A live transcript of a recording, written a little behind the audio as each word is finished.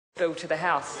bill to the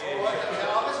House.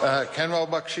 Kanwal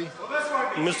Bakshi.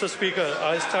 Mr. Speaker,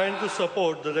 I stand to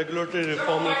support the Regulatory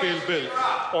Reform Repeal Bill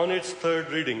on its third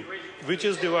reading, which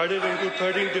is divided into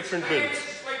 13 different bills.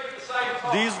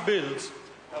 These bills,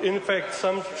 in fact,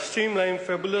 some streamline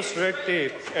fabulous red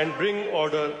tape and bring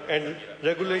order and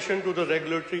regulation to the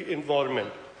regulatory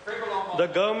environment. The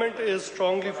government is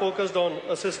strongly focused on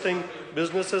assisting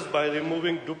businesses by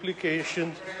removing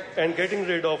duplications and getting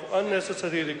rid of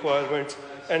unnecessary requirements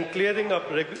and clearing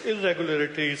up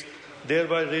irregularities,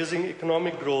 thereby raising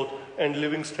economic growth and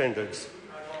living standards.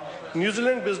 New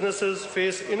Zealand businesses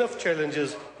face enough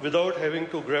challenges without having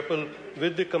to grapple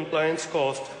with the compliance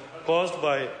cost caused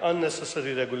by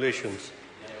unnecessary regulations.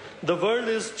 The world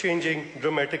is changing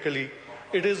dramatically.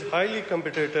 It is highly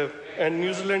competitive, and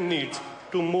New Zealand needs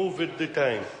to move with the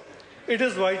time. It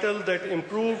is vital that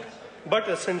improved but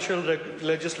essential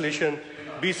legislation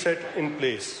be set in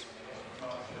place.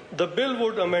 The bill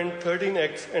would amend 13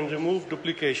 acts and remove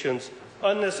duplications,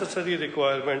 unnecessary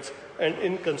requirements, and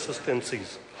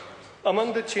inconsistencies.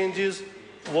 Among the changes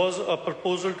was a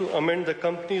proposal to amend the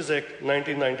Companies Act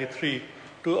 1993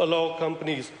 to allow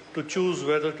companies to choose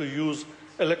whether to use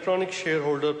electronic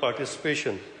shareholder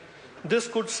participation. This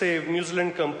could save New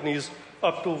Zealand companies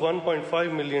up to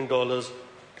 $1.5 million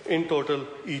in total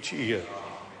each year.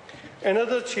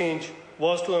 Another change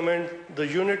was to amend the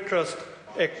Unit Trust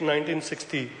Act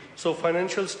 1960 so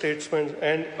financial statements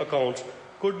and accounts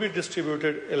could be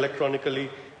distributed electronically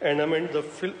and amend the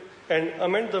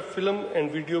Film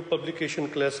and Video Publication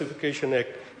Classification Act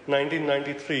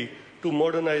 1993 to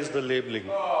modernize the labeling.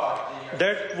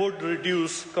 That would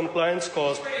reduce compliance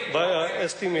costs by an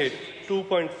estimate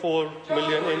 $2.4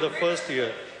 million in the first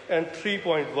year and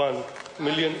 $3.1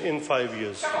 million in 5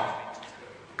 years.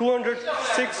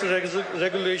 206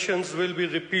 regulations will be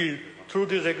repealed through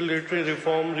the Regulatory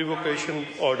Reform Revocation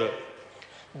Order.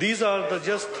 These are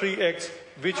just 3 acts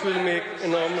which will make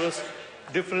enormous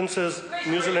differences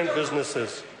in New Zealand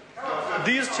businesses.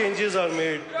 These changes are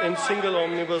made in single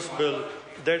omnibus bill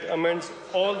that amends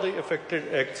all the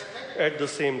affected acts at the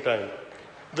same time.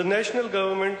 The national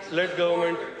government-led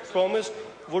government promised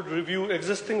would review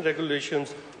existing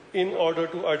regulations in order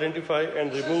to identify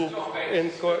and remove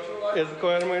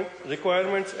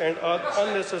requirements and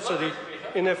unnecessary,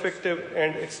 ineffective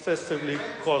and excessively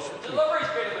costly.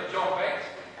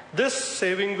 This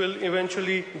saving will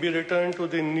eventually be returned to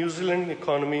the New Zealand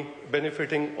economy,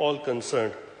 benefiting all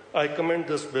concerned. I commend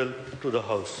this bill to the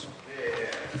House.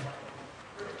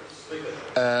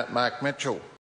 Mark Mitchell.